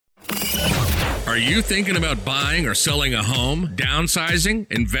Are you thinking about buying or selling a home, downsizing,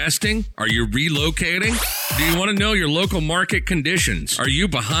 investing? Are you relocating? Do you want to know your local market conditions? Are you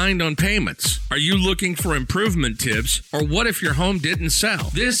behind on payments? Are you looking for improvement tips? Or what if your home didn't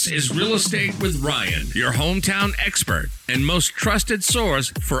sell? This is Real Estate with Ryan, your hometown expert and most trusted source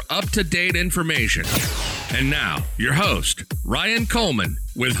for up-to-date information. And now, your host, Ryan Coleman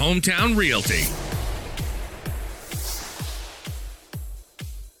with Hometown Realty.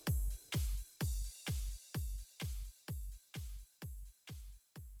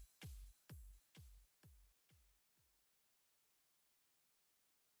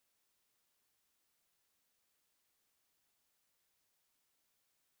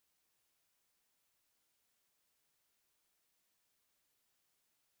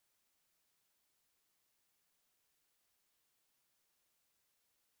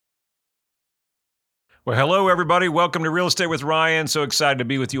 Well, hello, everybody. Welcome to Real Estate with Ryan. So excited to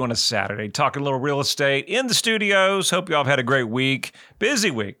be with you on a Saturday, talking a little real estate in the studios. Hope you all have had a great week.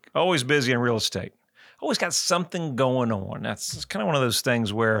 Busy week. Always busy in real estate. Always got something going on. That's kind of one of those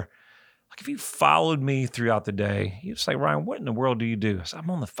things where, like, if you followed me throughout the day, you'd say, Ryan, what in the world do you do? I said,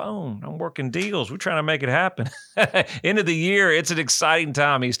 I'm on the phone. I'm working deals. We're trying to make it happen. End of the year. It's an exciting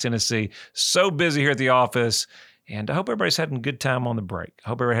time, East Tennessee. So busy here at the office. And I hope everybody's having a good time on the break. I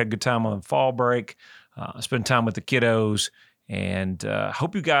hope everybody had a good time on the fall break. Spend time with the kiddos, and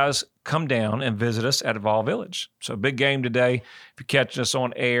hope you guys come down and visit us at Vol Village. So big game today. If you're catching us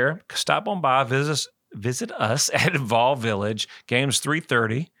on air, stop on by, visit us at Vol Village. Game's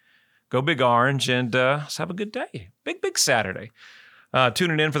 3:30. Go Big Orange, and let's have a good day. Big Saturday.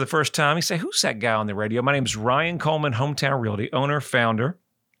 Tuning in for the first time, you say, who's that guy on the radio? My name is Ryan Coleman, Hometown Realty, owner, founder,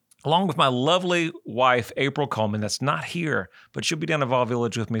 along with my lovely wife, April Coleman, that's not here, but she'll be down at Vol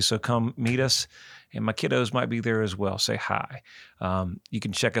Village with me, so come meet us. And my kiddos might be there as well. Say hi. You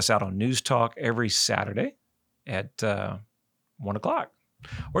can check us out on News Talk every Saturday at 1 o'clock.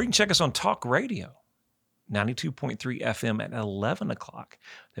 Or you can check us on Talk Radio, 92.3 FM at 11 o'clock.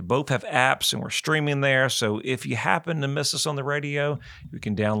 They both have apps, and we're streaming there. So if you happen to miss us on the radio, you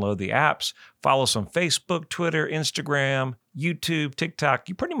can download the apps. Follow us on Facebook, Twitter, Instagram, YouTube, TikTok.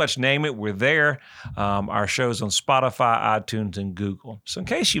 You pretty much name it, we're there. Our show's on Spotify, iTunes, and Google. So in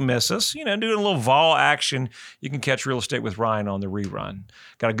case you miss us, doing a little vol action, you can catch Real Estate with Ryan on the rerun.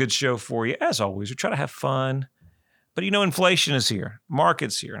 Got a good show for you. As always, we try to have fun. But inflation is here.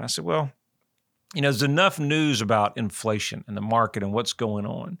 Market's here. And I said, well, there's enough news about inflation and the market and what's going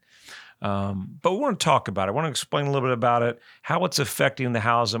on. But we want to talk about it. I want to explain a little bit about it, how it's affecting the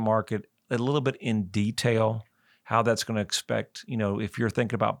housing market a little bit in detail, how that's going to affect, if you're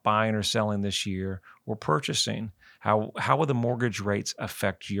thinking about buying or selling this year or purchasing, how will the mortgage rates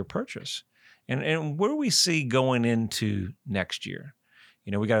affect your purchase? And where do we see going into next year?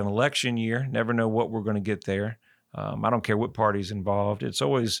 We got an election year, never know what we're going to get there. I don't care what party's involved. It's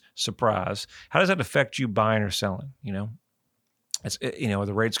always surprise. How does that affect you buying or selling? Are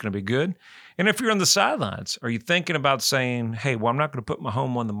the rates going to be good? And if you're on the sidelines, are you thinking about saying, hey, well, I'm not going to put my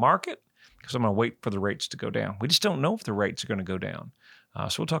home on the market because I'm going to wait for the rates to go down? We just don't know if the rates are going to go down.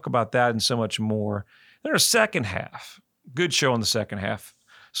 So we'll talk about that and so much more. Then our second half, good show in the second half,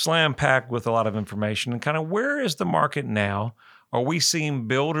 slam packed with a lot of information and kind of where is the market now? Are we seeing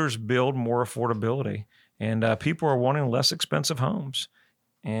builders build more affordability? And people are wanting less expensive homes.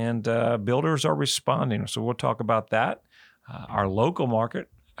 And builders are responding. So we'll talk about that. Our local market,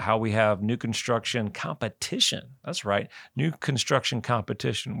 how we have new construction competition. That's right, new construction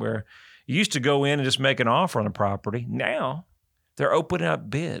competition, where you used to go in and just make an offer on a property. Now they're opening up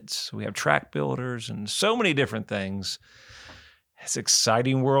bids. We have track builders and so many different things. It's an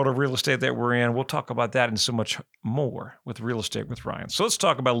exciting world of real estate that we're in. We'll talk about that and so much more with Real Estate with Ryan. So let's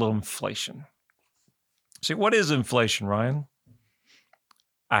talk about a little inflation. See, what is inflation, Ryan?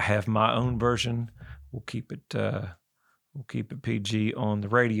 I have my own version. We'll keep it PG on the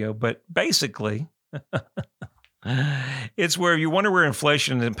radio, but basically, it's where you wonder where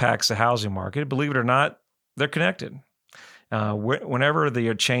inflation impacts the housing market. Believe it or not, they're connected. Whenever there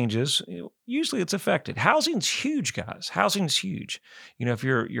are changes, usually it's affected. Housing's huge, guys. Housing's huge. If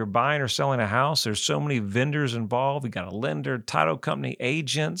you're buying or selling a house, there's so many vendors involved. You got a lender, title company,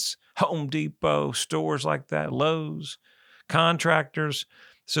 agents, Home Depot, stores like that, Lowe's, contractors.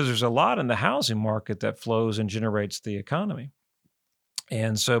 So there's a lot in the housing market that flows and generates the economy.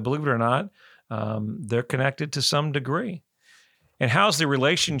 And so believe it or not, they're connected to some degree. And how's the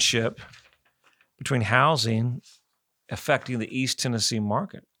relationship between housing affecting the East Tennessee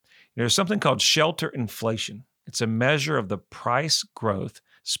market? There's something called shelter inflation. It's a measure of the price growth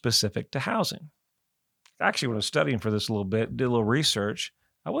specific to housing. Actually, when I was studying for this a little bit, did a little research,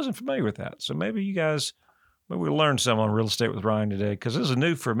 I wasn't familiar with that. So maybe you guys, maybe we learned some on Real Estate with Ryan today, because this is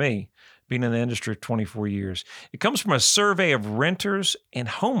new for me, being in the industry for 24 years. It comes from a survey of renters and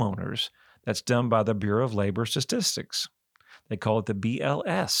homeowners that's done by the Bureau of Labor Statistics. They call it the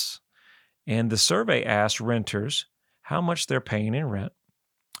BLS. And the survey asks renters how much they're paying in rent,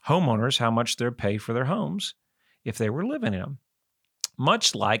 homeowners how much they'd pay for their homes if they were living in them.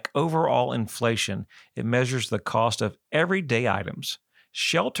 Much like overall inflation, it measures the cost of everyday items.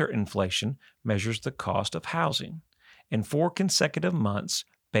 Shelter inflation measures the cost of housing. In 4 consecutive months,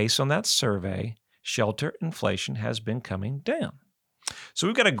 based on that survey, shelter inflation has been coming down. So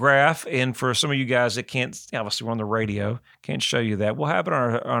we've got a graph, and for some of you guys that can't, obviously we're on the radio, can't show you that, we'll have it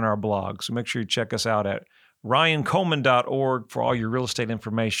on our blog. So make sure you check us out at ryancoleman.org for all your real estate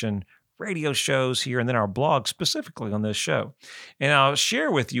information, radio shows here, and then our blog specifically on this show. And I'll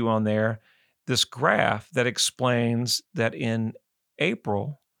share with you on there this graph that explains that in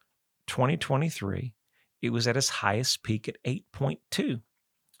April 2023, it was at its highest peak at 8.2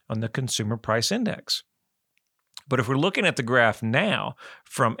 on the Consumer Price Index. But if we're looking at the graph now,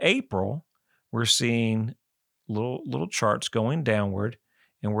 from April, we're seeing little charts going downward,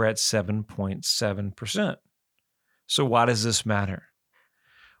 and we're at 7.7%. So why does this matter?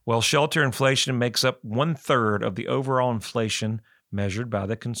 Well, shelter inflation makes up 1/3 of the overall inflation measured by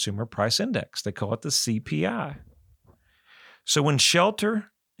the Consumer Price Index. They call it the CPI. So when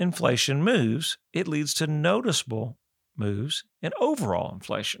shelter inflation moves, it leads to noticeable moves in overall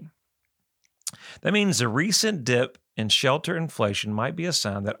inflation. That means the recent dip in shelter inflation might be a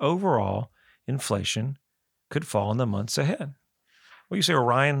sign that overall inflation could fall in the months ahead. Well, you say, well,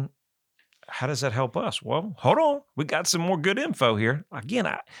 Ryan, how does that help us? Well, hold on. We got some more good info here. Again,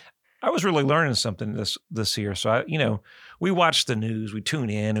 I was really learning something this year. So, we watch the news, we tune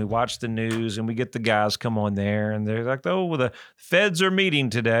in, we watch the news, and we get the guys come on there, and they're like, oh, well, the feds are meeting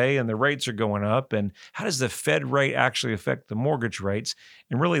today, and the rates are going up. And how does the Fed rate actually affect the mortgage rates?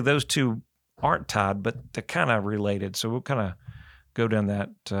 And really, those two aren't tied, but they're kind of related. So we'll kind of go down that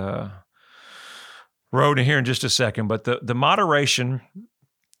road in here in just a second. But the moderation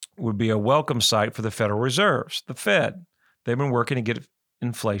would be a welcome sight for the Federal Reserves, the Fed. They've been working to get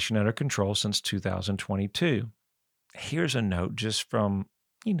inflation under control since 2022. Here's a note just from,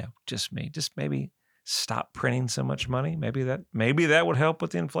 just me. Just maybe stop printing so much money. Maybe that would help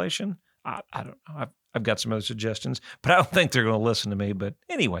with the inflation. I don't know. I've got some other suggestions, but I don't think they're going to listen to me. But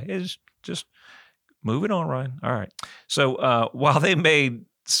anyway, it's just moving on, Ryan. All right. So while they made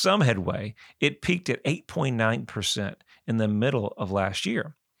some headway, it peaked at 8.9% in the middle of last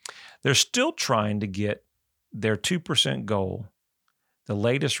year. They're still trying to get their 2% goal. The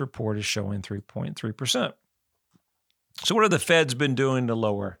latest report is showing 3.3%. So what have the Feds been doing to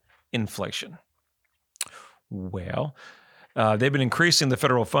lower inflation? Well, they've been increasing the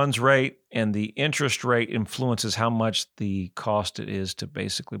federal funds rate, and the interest rate influences how much the cost it is to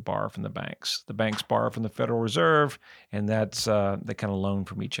basically borrow from the banks. The banks borrow from the Federal Reserve, and that's they kind of loan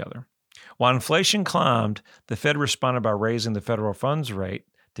from each other. While inflation climbed, the Fed responded by raising the federal funds rate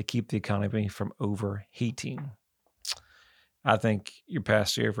to keep the economy from overheating. I think you're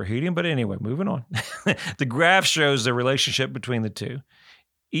past the overheating, but anyway, moving on. The graph shows the relationship between the two.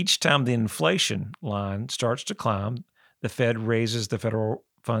 Each time the inflation line starts to climb, the Fed raises the federal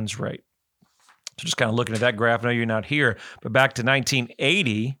funds rate. So just kind of looking at that graph, I know you're not here, but back to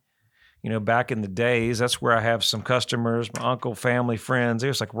 1980, back in the days, that's where I have some customers, my uncle, family, friends. They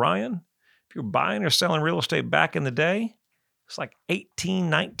was like, Ryan, if you're buying or selling real estate back in the day, it's like 18,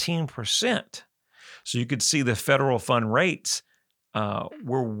 19%. So you could see the federal fund rates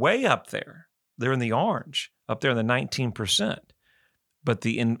were way up there. They're in the orange, up there in the 19%. But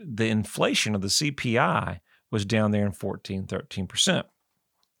the inflation of the CPI was down there in 14, 13%.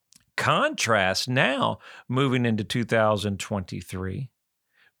 Contrast now, moving into 2023,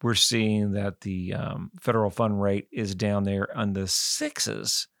 we're seeing that the federal fund rate is down there on the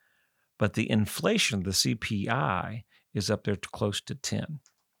 6s, but the inflation of the CPI is up there to close to 10.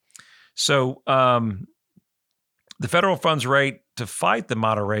 So the federal funds rate to fight the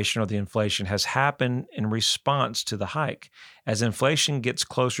moderation of the inflation has happened in response to the hike. As inflation gets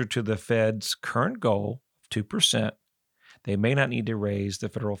closer to the Fed's current goal of 2%, they may not need to raise the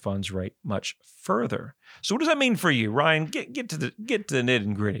federal funds rate much further. So what does that mean for you, Ryan? Get to the nitty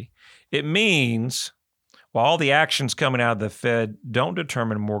and gritty. It means while all the actions coming out of the Fed don't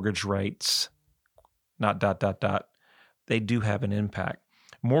determine mortgage rates, they do have an impact.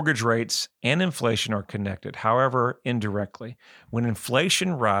 Mortgage rates and inflation are connected, however, indirectly. When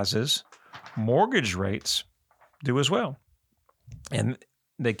inflation rises, mortgage rates do as well. And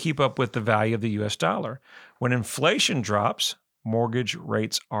they keep up with the value of the U.S. dollar. When inflation drops, mortgage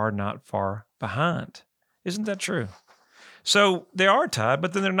rates are not far behind. Isn't that true? So they are tied,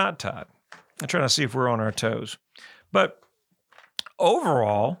 but then they're not tied. I'm trying to see if we're on our toes. But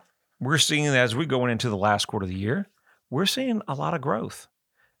overall, we're seeing that as we go into the last quarter of the year, we're seeing a lot of growth.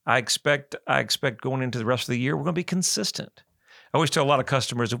 I expect going into the rest of the year, we're going to be consistent. I always tell a lot of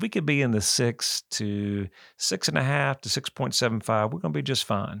customers, if we could be in the 6 to 6.5 to 6.75, we're going to be just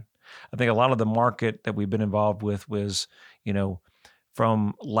fine. I think a lot of the market that we've been involved with was,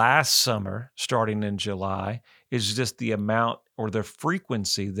 from last summer, starting in July, is just the amount or the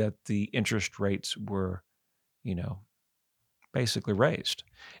frequency that the interest rates were, basically raised.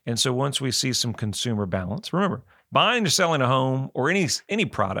 And so once we see some consumer balance, remember, buying or selling a home or any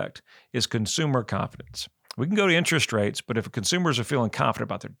product is consumer confidence. We can go to interest rates, but if consumers are feeling confident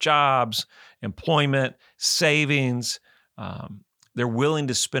about their jobs, employment, savings, they're willing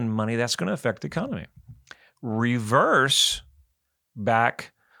to spend money, that's going to affect the economy. Reverse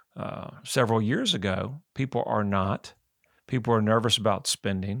back several years ago, people are not. People are nervous about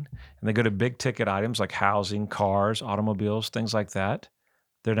spending, and they go to big ticket items like housing, cars, automobiles, things like that.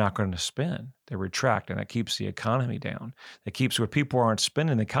 They're not going to spend. They retract, and that keeps the economy down. That keeps where people aren't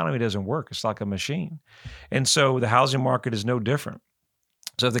spending. The economy doesn't work. It's like a machine. And so the housing market is no different.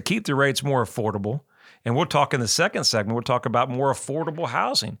 So if they keep the rates more affordable, and we'll talk in the second segment, we'll talk about more affordable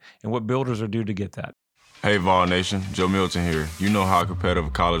housing and what builders are due to get that. Hey Vol Nation, Joe Milton here. You know how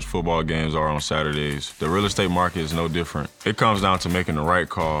competitive college football games are on Saturdays. The real estate market is no different. It comes down to making the right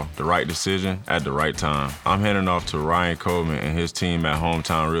call, the right decision, at the right time. I'm handing off to Ryan Coleman and his team at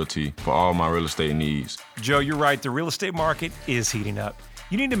Hometown Realty for all my real estate needs. Joe, you're right. The real estate market is heating up.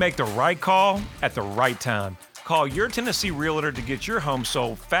 You need to make the right call at the right time. Call your Tennessee Realtor to get your home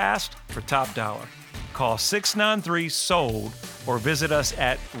sold fast for top dollar. Call 693-SOLD or visit us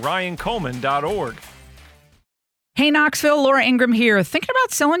at ryancoleman.org. Hey Knoxville, Laura Ingram here. Thinking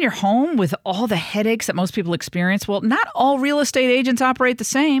about selling your home with all the headaches that most people experience? Well, not all real estate agents operate the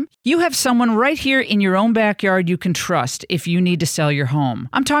same. You have someone right here in your own backyard you can trust if you need to sell your home.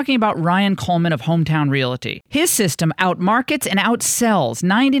 I'm talking about Ryan Coleman of Hometown Realty. His system outmarkets and outsells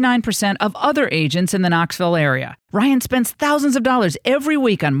 99% of other agents in the Knoxville area. Ryan spends thousands of dollars every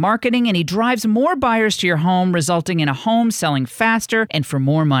week on marketing, and he drives more buyers to your home, resulting in a home selling faster and for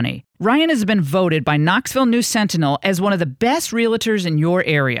more money. Ryan has been voted by Knoxville News Sentinel as one of the best realtors in your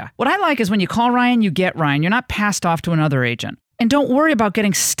area. What I like is when you call Ryan, you get Ryan. You're not passed off to another agent. And don't worry about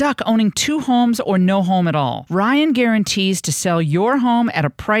getting stuck owning two homes or no home at all. Ryan guarantees to sell your home at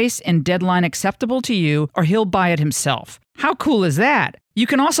a price and deadline acceptable to you, or he'll buy it himself. How cool is that? You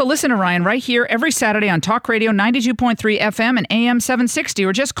can also listen to Ryan right here every Saturday on Talk Radio 92.3 FM and AM 760,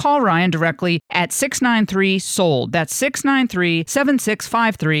 or just call Ryan directly at 693-SOLD. That's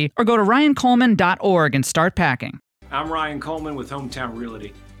 693-7653, or go to ryancoleman.org and start packing. I'm Ryan Coleman with Hometown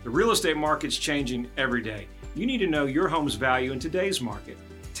Realty. The real estate market's changing every day. You need to know your home's value in today's market.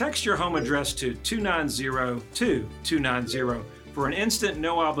 Text your home address to 290-2290 for an instant,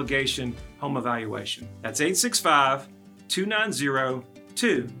 no-obligation home evaluation. That's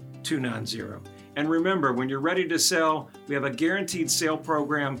 865-290-2290. And remember, when you're ready to sell, we have a guaranteed sale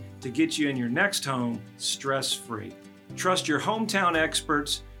program to get you in your next home stress-free. Trust your hometown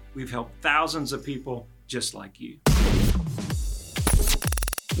experts. We've helped thousands of people just like you.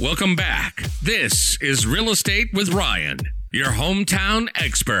 Welcome back. This is Real Estate with Ryan, your hometown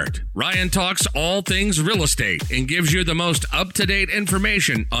expert. Ryan talks all things real estate and gives you the most up-to-date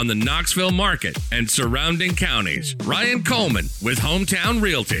information on the Knoxville market and surrounding counties. Ryan Coleman with Hometown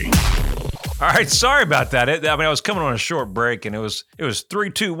Realty. All right, sorry about that. I was coming on a short break, and it was 3,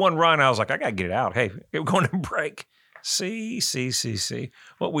 2, 1 Ryan. I was like, I got to get it out. Hey, we're going to break. See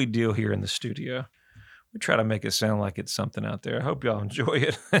what we do here in the studio. We try to make it sound like it's something out there. I hope y'all enjoy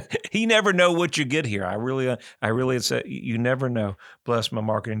it. You never know what you get here. I really say you never know. Bless my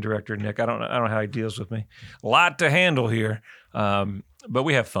marketing director, Nick. I don't know how he deals with me. A lot to handle here, but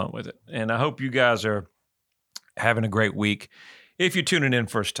we have fun with it. And I hope you guys are having a great week. If you're tuning in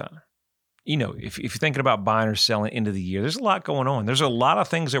first time, if you're thinking about buying or selling into the year, there's a lot going on. There's a lot of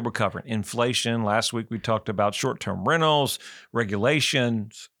things that we're covering. Inflation. Last week we talked about short-term rentals,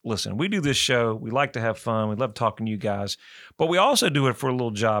 regulations. Listen, we do this show. We like to have fun. We love talking to you guys, but we also do it for a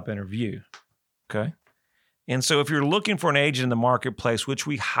little job interview. Okay. And so if you're looking for an agent in the marketplace, which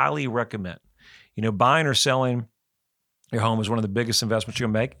we highly recommend, buying or selling your home is one of the biggest investments you'll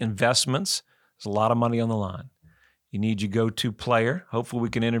make. Investments, there's a lot of money on the line. You need your go-to player. Hopefully we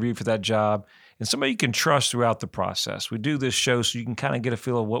can interview for that job, and somebody you can trust throughout the process. We do this show so you can kind of get a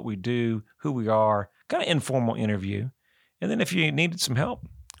feel of what we do, who we are, kind of informal interview. And then if you needed some help,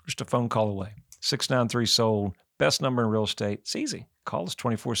 just a phone call away. 693-SOLD, Best number in real estate. It's easy. Call us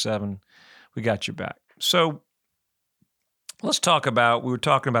 24/7. We got your back. So let's talk about, we were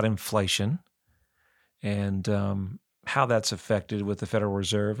talking about inflation and how that's affected with the Federal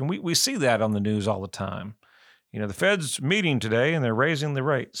Reserve. And we see that on the news all the time. The Fed's meeting today and they're raising the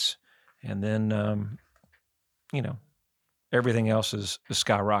rates. And then, everything else is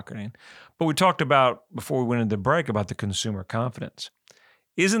skyrocketing. But we talked about, before we went into the break, about the consumer confidence.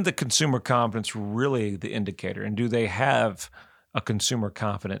 Isn't the consumer confidence really the indicator? And do they have a consumer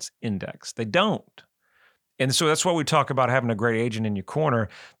confidence index? They don't. And so that's why we talk about having a great agent in your corner.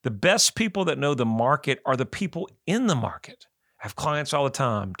 The best people that know the market are the people in the market. I have clients all the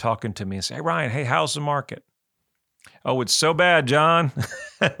time talking to me and say, "Hey, Ryan, hey, how's the market?" "Oh, it's so bad, John."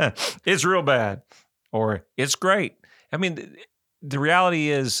 "It's real bad." Or "It's great." I mean, the reality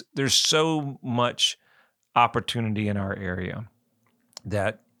is there's so much opportunity in our area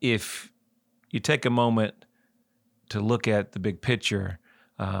that if you take a moment to look at the big picture,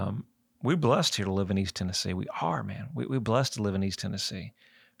 we're blessed here to live in East Tennessee. We are, man. We're blessed to live in East Tennessee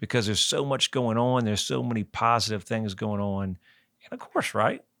because there's so much going on. There's so many positive things going on. And of course,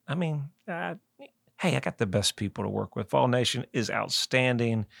 right? I mean, hey, I got the best people to work with. Fall Nation is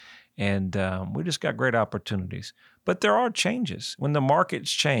outstanding, and we just got great opportunities. But there are changes. When the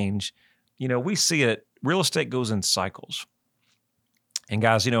markets change, we see it. Real estate goes in cycles. And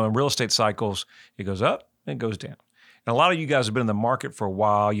guys, in real estate cycles, it goes up and it goes down. And a lot of you guys have been in the market for a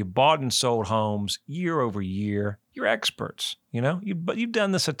while. You bought and sold homes year over year. You're experts, but you've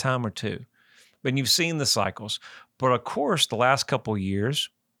done this a time or two. But you've seen the cycles. But of course, the last couple of years,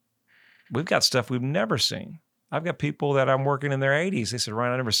 we've got stuff we've never seen. I've got people that I'm working in their 80s. They said,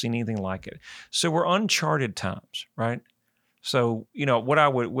 "Ryan, I've never seen anything like it." So we're uncharted times, right? So, what I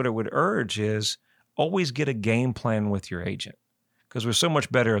would urge is always get a game plan with your agent, because we're so much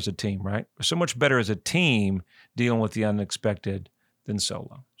better as a team, right? We're so much better as a team dealing with the unexpected than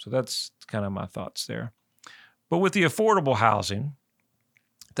solo. So that's kind of my thoughts there. But with the affordable housing,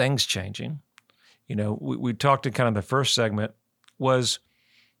 things changing. We talked in kind of the first segment was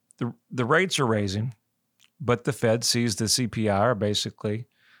the rates are raising, but the Fed sees the CPI or basically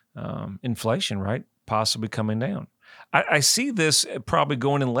inflation, right? Possibly coming down. I see this probably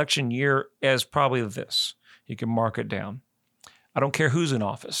going in election year as probably this. You can mark it down. I don't care who's in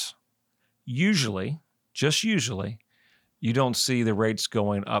office. Usually, just usually, you don't see the rates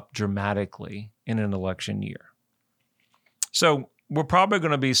going up dramatically in an election year. So we're probably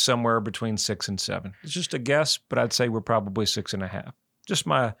going to be somewhere between 6 and 7. It's just a guess, but I'd say we're probably 6.5. Just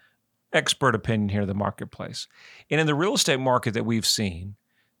my expert opinion here in the marketplace. And in the real estate market that we've seen,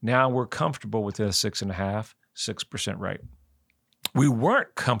 now we're comfortable with a 6.5, 6% rate. We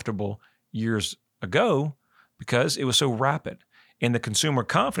weren't comfortable years ago because it was so rapid. And the consumer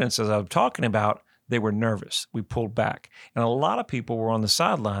confidence, as I was talking about, they were nervous. We pulled back. And a lot of people were on the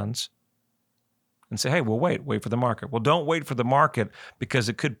sidelines and say, "Hey, we'll wait for the market." Well, don't wait for the market because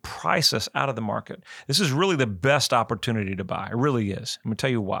it could price us out of the market. This is really the best opportunity to buy. It really is. I'm going to tell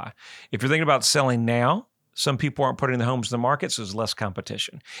you why. If you're thinking about selling now, some people aren't putting the homes in the market, so there's less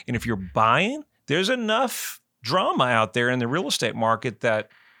competition. And if you're buying, there's enough drama out there in the real estate market that,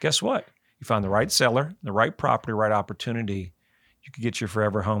 guess what? You find the right seller, the right property, right opportunity, you can get your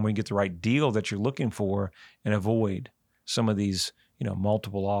forever home when you get the right deal that you're looking for and avoid some of these,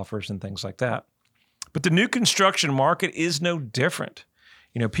 multiple offers and things like that. But the new construction market is no different.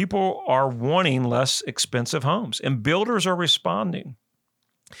 People are wanting less expensive homes, and builders are responding.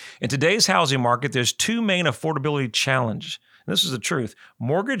 In today's housing market, there's two main affordability challenges. And this is the truth.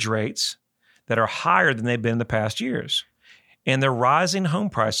 Mortgage rates that are higher than they've been in the past years, and the rising home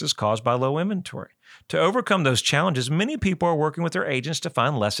prices caused by low inventory. To overcome those challenges, many people are working with their agents to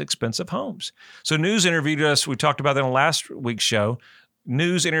find less expensive homes. So News interviewed us. We talked about that on last week's show.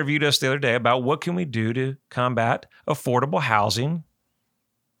 News interviewed us the other day about what can we do to combat affordable housing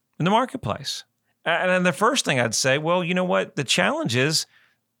in the marketplace. And then the first thing I'd say, well, you know what? The challenge is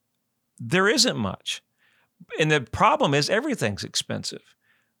there isn't much. And the problem is everything's expensive.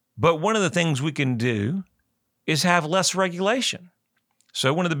 But one of the things we can do is have less regulation.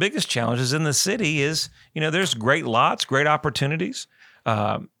 So one of the biggest challenges in the city is, there's great lots, great opportunities,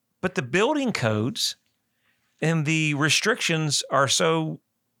 but the building codes and the restrictions are so,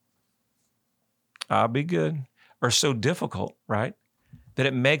 are so difficult, right? That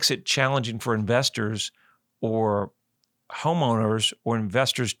it makes it challenging for investors or homeowners or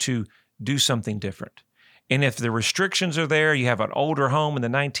investors to do something different. And if the restrictions are there, you have an older home in the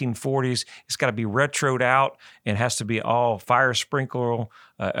 1940s, it's got to be retroed out and has to be all fire sprinkler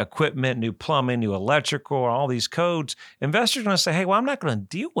equipment, new plumbing, new electrical, all these codes. Investors are going to say, hey, well, I'm not going to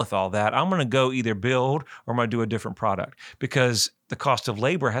deal with all that. I'm going to go either build or I'm going to do a different product because the cost of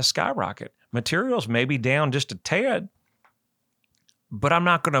labor has skyrocketed. Materials may be down just a tad, but I'm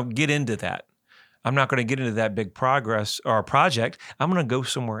not going to get into that. I'm not going to get into that big progress or project. I'm going to go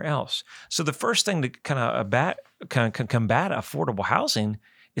somewhere else. So the first thing to kind of combat affordable housing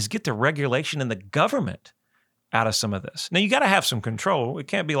is get the regulation and the government out of some of this. Now, you got to have some control. It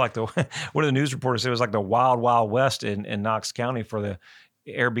can't be like one of the news reporters said it was like the wild, wild west in Knox County for the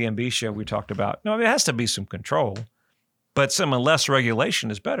Airbnb show we talked about. No, it has to be some control, but some less regulation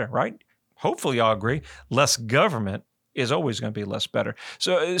is better, right? Hopefully y'all agree. Less government is always going to be less better.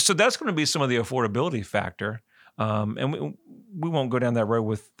 So that's going to be some of the affordability factor. And we won't go down that road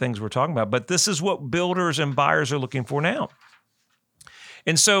with things we're talking about, but this is what builders and buyers are looking for now.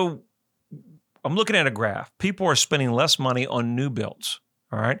 And so I'm looking at a graph. People are spending less money on new builds.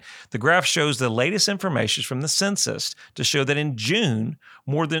 All right. The graph shows the latest information from the census to show that in June,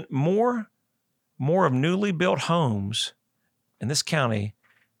 more of newly built homes in this county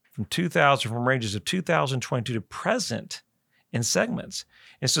from ranges of 2022 to present in segments.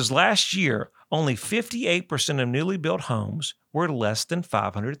 It says last year, only 58% of newly built homes were less than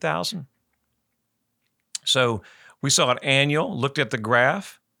 $500,000. So we saw an annual, looked at the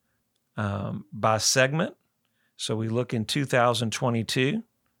graph by segment. So we look in 2022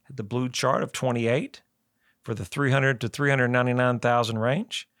 at the blue chart of 28 for the 300 to 399,000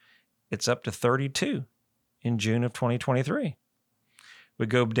 range. It's up to 32 in June of 2023. We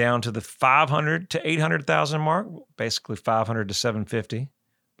go down to the 500 to 800,000 mark, basically 500 to 750,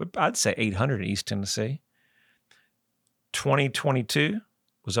 but I'd say 800 in East Tennessee. 2022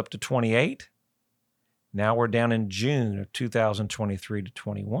 was up to 28. Now we're down in June of 2023 to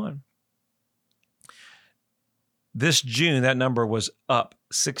 21. This June, that number was up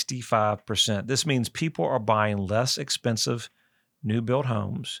 65%. This means people are buying less expensive new built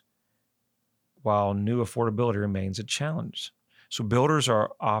homes while new affordability remains a challenge. So builders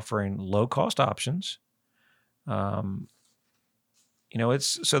are offering low-cost options. They're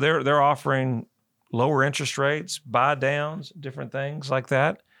offering lower interest rates, buy downs, different things like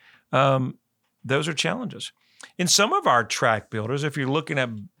that. Those are challenges. In some of our tract builders, if you're looking at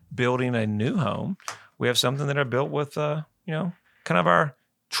building a new home, we have something that are built with, kind of our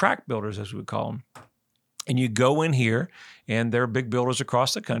tract builders, as we would call them. And you go in here, and they're big builders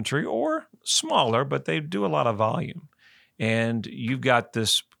across the country or smaller, but they do a lot of volume. And you've got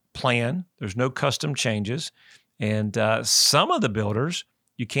this plan. There's no custom changes. And some of the builders,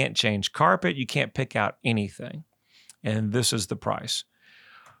 you can't change carpet. You can't pick out anything. And this is the price.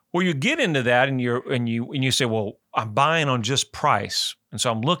 Well, you get into that and you say, well, I'm buying on just price. And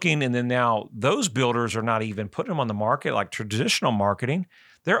so I'm looking, and then now those builders are not even putting them on the market like traditional marketing.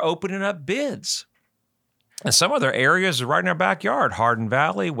 They're opening up bids. And some of their areas are right in our backyard, Hardin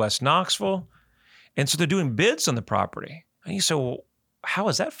Valley, West Knoxville. And so they're doing bids on the property. And you say, well, how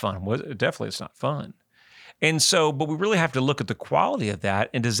is that fun? Well, definitely it's not fun. And so, but we really have to look at the quality of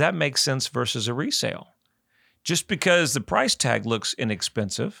that. And does that make sense versus a resale? Just because the price tag looks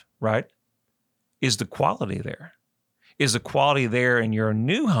inexpensive, right? Is the quality there? Is the quality there in your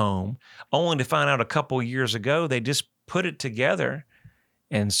new home, only to find out a couple years ago they just put it together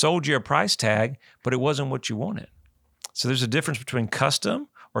and sold you a price tag, but it wasn't what you wanted? So there's a difference between custom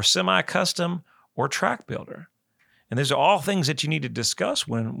or semi-custom or tract builder. And these are all things that you need to discuss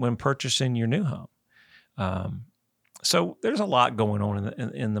when purchasing your new home. So there's a lot going on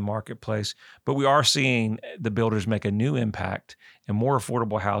in the marketplace, but we are seeing the builders make a new impact and more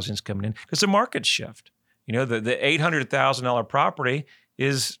affordable housing is coming in because the market's shift. You know, the $800,000 property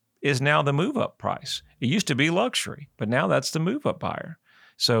is now the move-up price. It used to be luxury, but now that's the move-up buyer.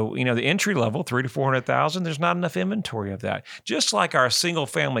 So, you know, the entry level, $300,000 to $400,000, there's not enough inventory of that. Just like our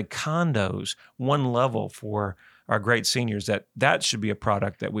single-family condos, one level for our great seniors, that should be a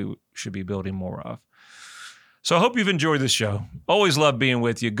product that we should be building more of. So I hope you've enjoyed this show. Always love being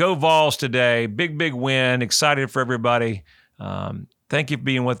with you. Go Vols today. Big, big win. Excited for everybody. Thank you for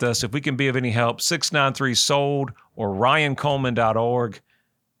being with us. If we can be of any help, 693-SOLD or RyanColeman.org.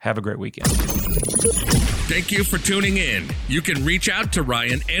 Have a great weekend. Thank you for tuning in. You can reach out to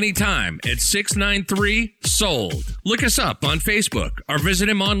Ryan anytime at 693-SOLD. Look us up on Facebook or visit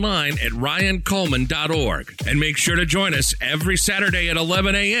him online at RyanColeman.org. And make sure to join us every Saturday at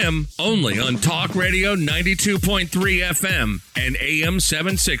 11 a.m. only on Talk Radio 92.3 FM and AM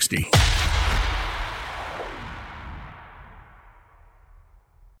 760.